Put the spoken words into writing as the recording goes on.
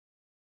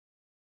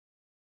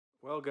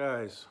Well,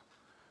 guys,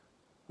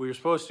 we were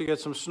supposed to get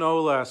some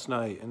snow last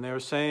night, and they were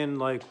saying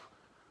like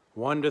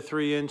 1 to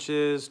 3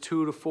 inches,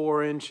 2 to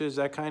 4 inches,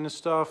 that kind of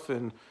stuff.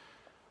 And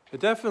it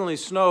definitely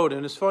snowed.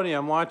 And it's funny,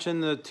 I'm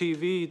watching the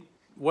TV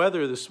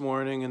weather this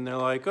morning, and they're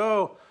like,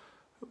 oh,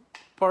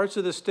 parts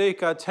of the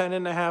state got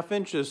 10.5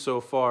 inches so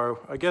far.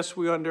 I guess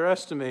we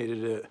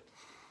underestimated it.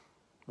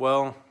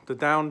 Well, the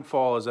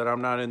downfall is that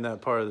I'm not in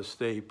that part of the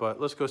state, but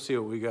let's go see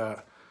what we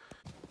got.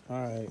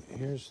 All right,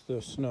 here's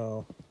the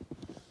snow.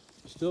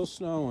 Still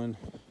snowing.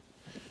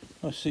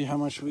 Let's see how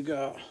much we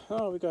got.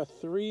 Oh, we got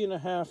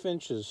 3.5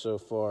 inches so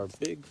far.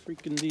 Big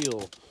freaking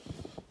deal.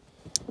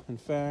 In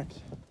fact,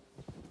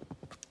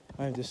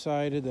 I've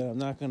decided that I'm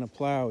not going to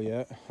plow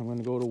yet. I'm going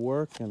to go to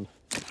work and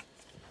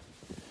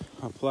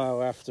I'll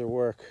plow after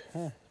work.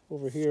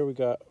 Over here we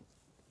got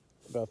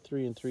about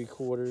 3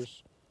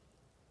 3/4.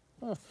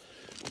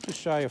 Just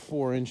shy of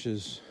 4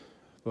 inches,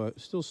 but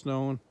still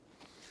snowing.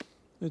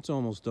 It's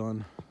almost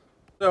done.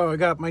 So I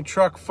got my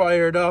truck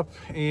fired up,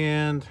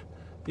 and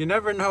you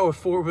never know if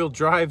four-wheel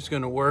drive's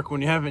gonna work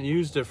when you haven't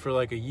used it for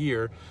like a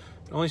year.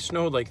 It only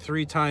snowed like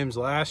 3 times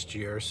last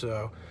year,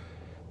 so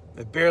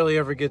it barely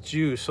ever gets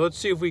used. So let's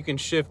see if we can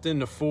shift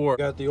into 4.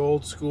 Got the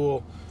old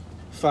school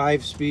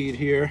 5-speed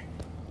here,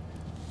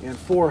 and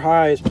 4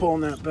 high is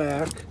pulling that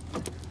back.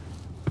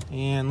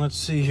 And let's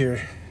see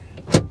here.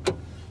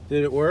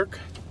 Did it work?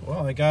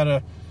 Well, I got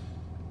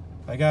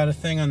a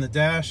thing on the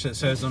dash that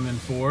says I'm in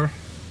 4.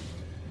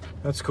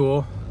 That's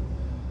cool.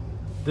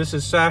 This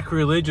is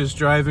sacrilegious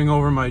driving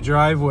over my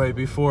driveway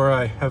before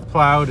I have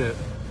plowed it.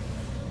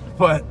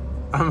 But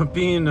I'm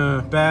being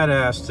a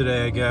badass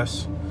today, I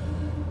guess.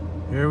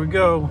 Here we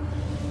go.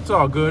 It's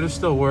all good, it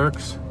still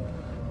works.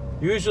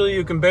 Usually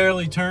you can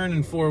barely turn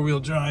in 4-wheel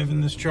drive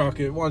in this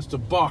truck. It wants to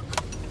buck.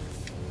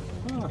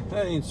 Oh,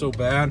 that ain't so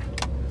bad.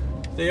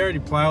 They already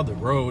plowed the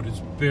road.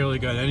 It's barely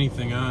got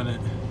anything on it.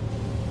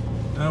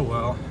 Oh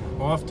well.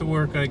 Off to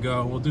work I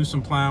go. We'll do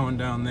some plowing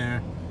down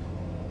there.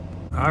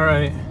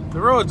 Alright, the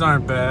roads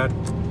aren't bad.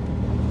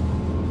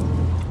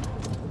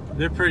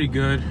 They're pretty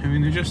good. I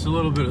mean, there's just a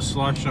little bit of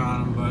slush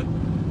on them,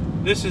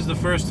 but this is the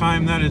first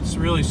time that it's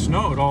really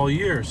snowed all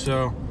year,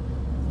 so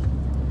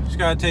just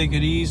gotta take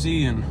it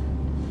easy. And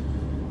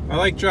I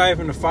like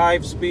driving a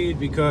 5-speed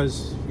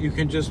because you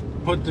can just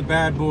put the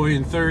bad boy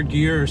in 3rd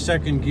gear or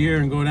 2nd gear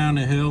and go down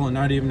a hill and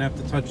not even have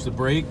to touch the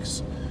brakes,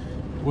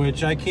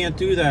 which I can't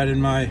do that in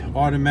my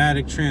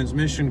automatic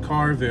transmission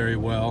car very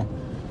well.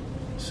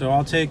 So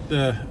I'll take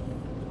the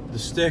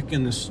stick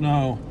in the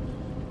snow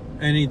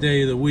any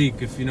day of the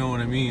week, if you know what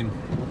I mean.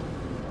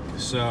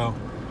 So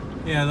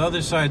yeah, the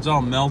other side's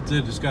all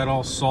melted. It's got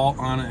all salt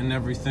on it and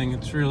everything.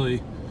 It's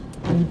really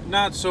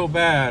not so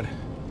bad.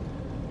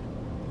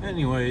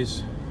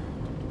 Anyways,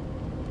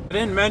 I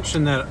didn't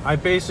mention that I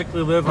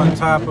basically live on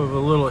top of a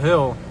little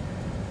hill,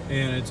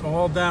 and it's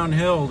all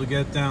downhill to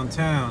get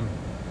downtown.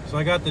 So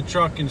I got the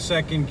truck in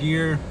 2nd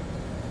gear,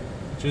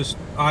 just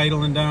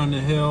idling down the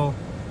hill,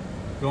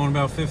 going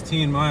about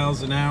 15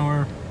 miles an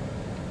hour.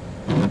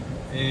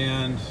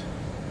 And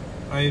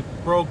I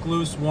broke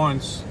loose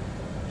once,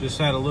 just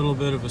had a little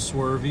bit of a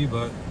swervy,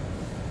 but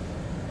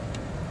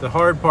the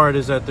hard part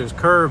is that there's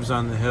curves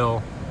on the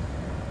hill.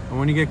 And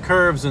when you get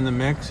curves in the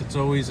mix, it's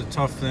always a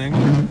tough thing.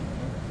 You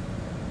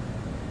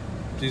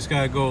just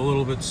gotta go a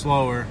little bit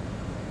slower.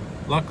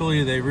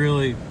 Luckily, they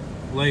really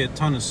lay a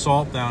ton of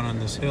salt down on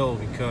this hill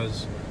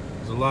because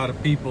there's a lot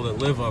of people that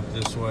live up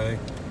this way.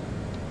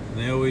 And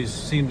they always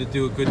seem to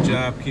do a good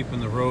job keeping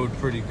the road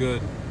pretty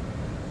good.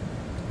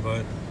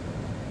 But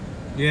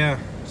yeah,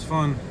 it's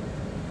fun.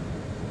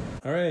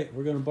 All right,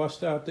 we're gonna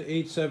bust out the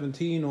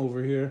 817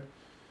 over here.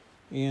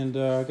 And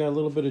I got a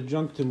little bit of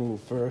junk to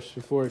move first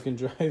before I can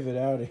drive it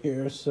out of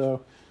here.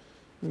 So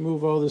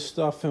move all this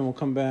stuff and we'll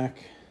come back.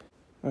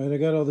 All right, I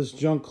got all this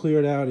junk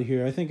cleared out of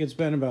here. I think it's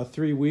been about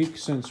 3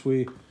 weeks since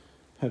we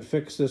had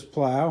fixed this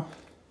plow.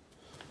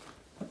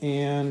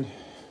 And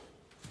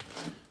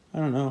I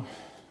don't know.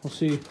 We'll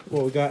see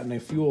what we got in a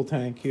fuel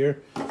tank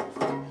here.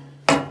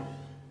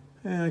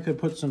 And I could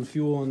put some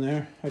fuel in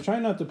there. I try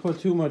not to put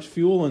too much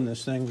fuel in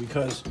this thing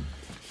because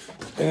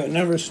it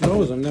never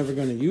snows. I'm never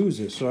going to use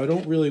it. So I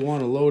don't really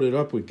want to load it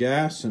up with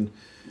gas and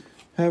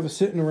have it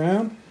sitting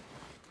around.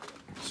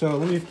 So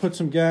let me put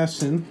some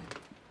gas in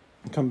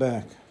and come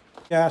back.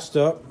 Gassed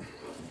up.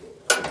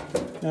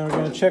 Now we're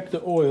going to check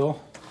the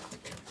oil.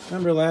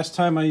 Remember last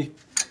time I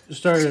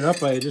started it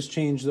up, I just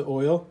changed the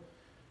oil.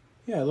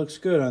 Yeah, it looks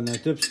good on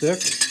that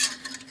dipstick.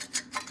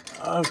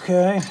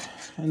 Okay,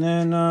 and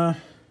then I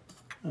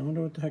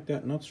wonder what the heck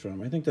that nut's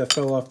from. I think that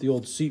fell off the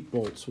old seat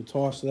bolts. We'll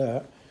toss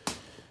that.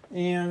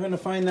 And I'm going to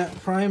find that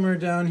primer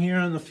down here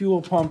on the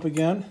fuel pump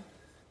again.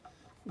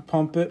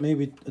 Pump it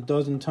maybe a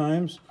dozen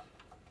times.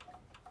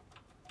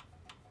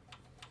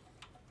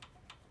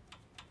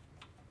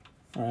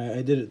 All right,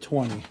 I did it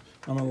 20.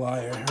 I'm a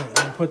liar. All right,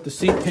 I'll put the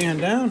seat pan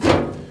down,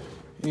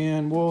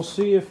 and we'll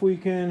see if we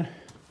can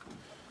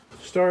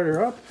start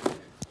her up.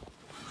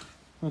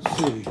 Let's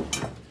see.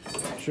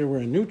 Make sure we're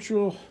in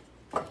neutral.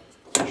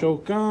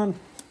 Choke on.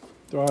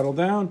 Throttle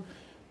down.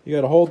 You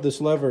got to hold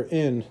this lever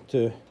in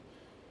to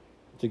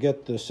to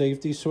get the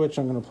safety switch,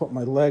 I'm going to put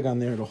my leg on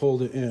there to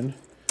hold it in.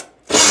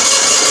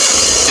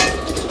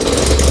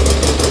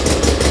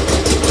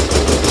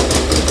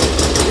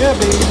 Yeah,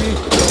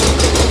 baby.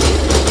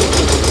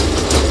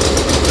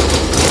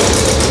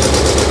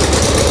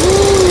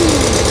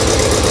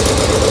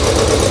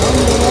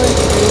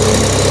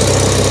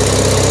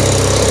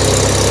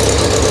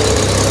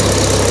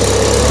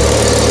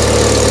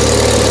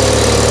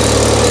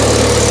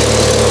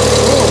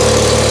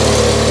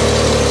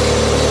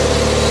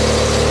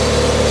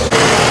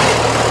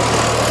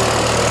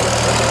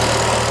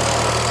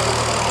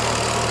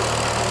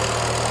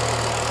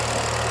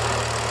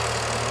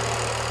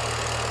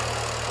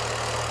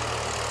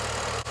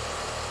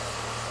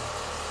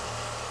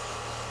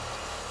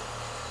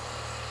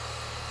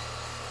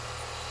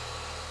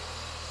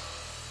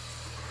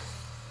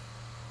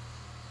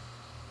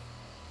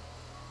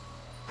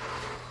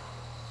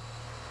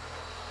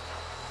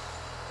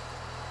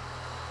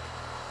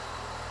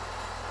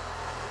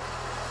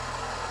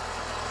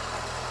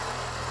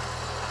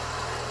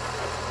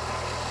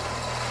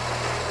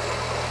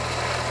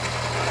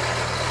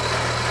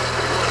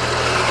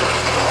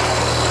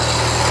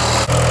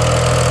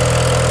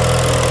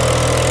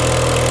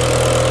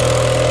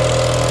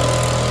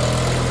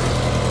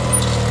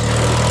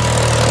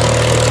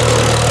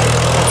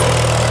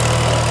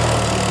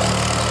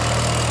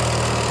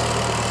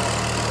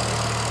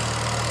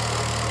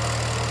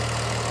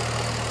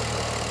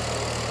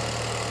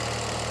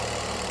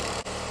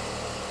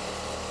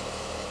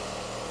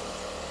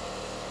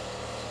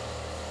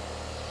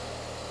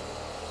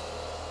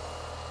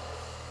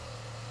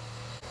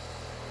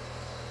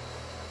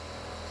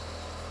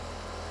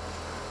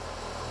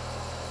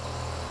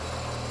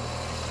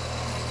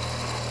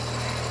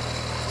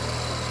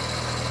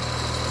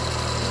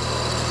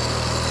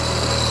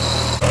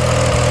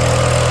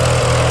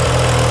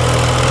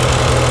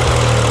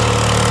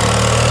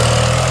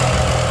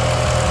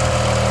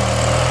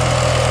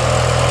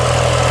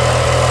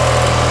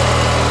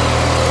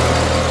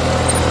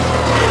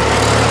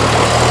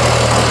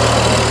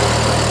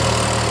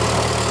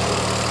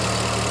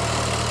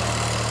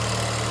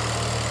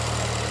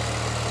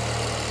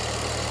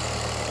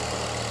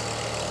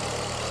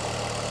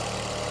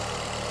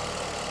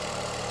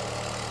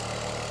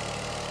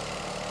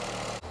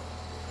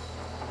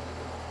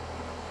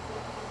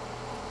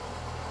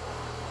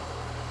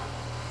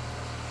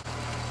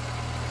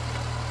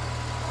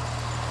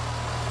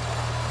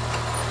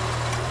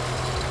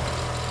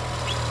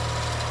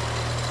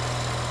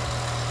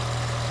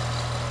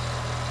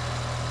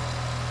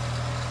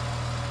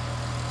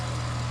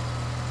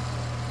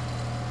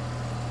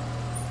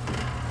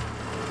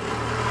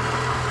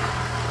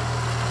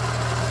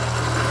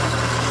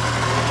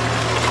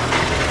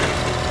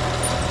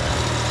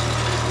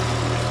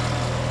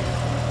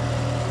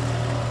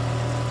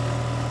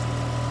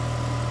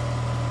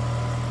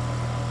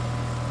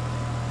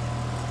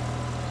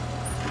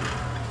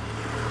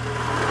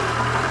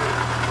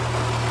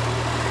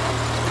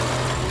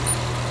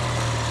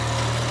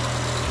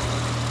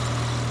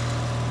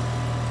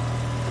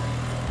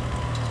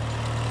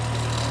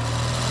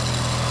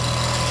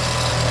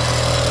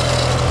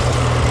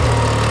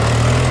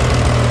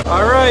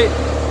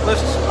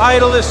 Let's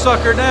idle this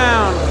sucker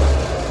down.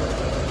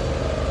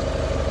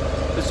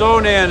 This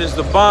Onan is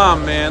the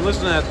bomb, man.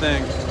 Listen to that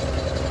thing.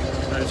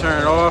 I'm gonna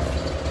turn it off.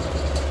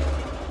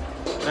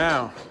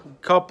 Now,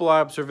 a couple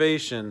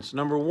observations.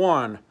 Number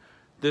one,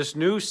 this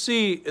new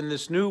seat and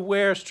this new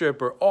wear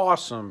strip are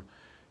awesome.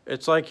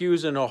 It's like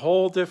using a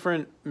whole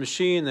different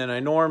machine than I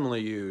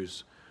normally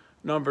use.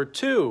 Number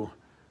two,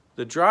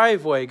 the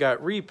driveway got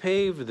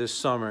repaved this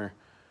summer.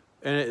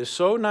 And it is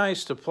so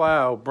nice to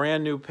plow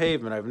brand new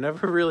pavement. I've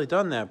never really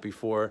done that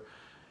before.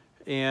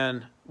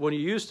 And when you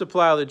used to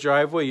plow the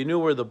driveway, you knew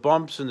where the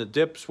bumps and the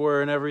dips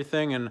were and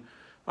everything. And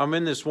I'm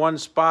in this one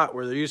spot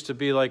where there used to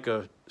be like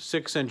a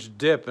 6-inch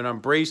dip, and I'm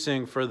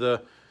bracing for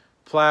the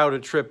plow to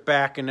trip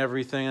back and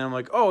everything. And I'm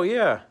like, oh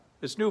yeah,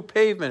 it's new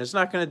pavement. It's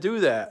not going to do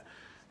that.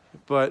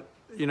 But,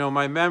 you know,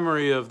 my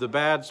memory of the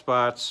bad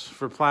spots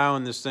for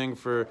plowing this thing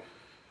for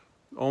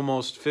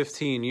almost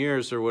 15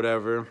 years or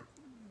whatever,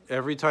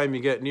 every time you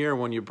get near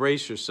one, you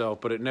brace yourself,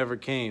 but it never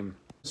came.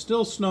 It's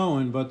still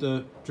snowing, but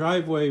the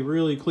driveway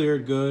really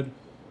cleared good.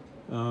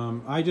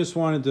 I just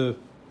wanted to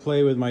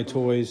play with my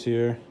toys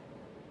here.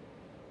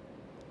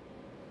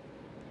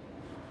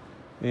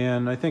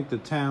 And I think the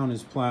town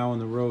is plowing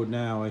the road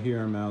now. I hear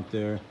them out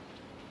there.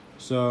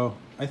 So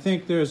I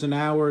think there's an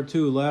hour or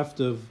two left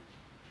of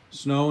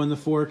snow in the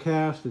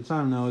forecast. It's, I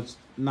don't know, it's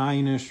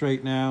 9-ish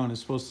right now, and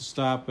it's supposed to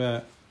stop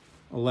at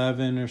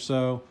 11 or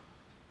so.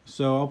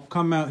 So I'll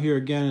come out here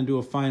again and do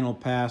a final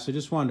pass. I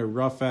just wanted to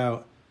rough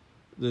out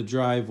the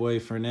driveway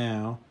for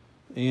now.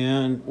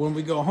 And when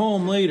we go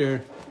home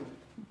later,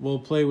 we'll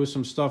play with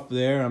some stuff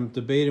there. I'm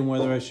debating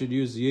whether I should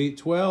use the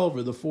 812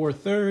 or the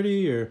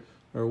 430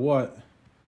 or what.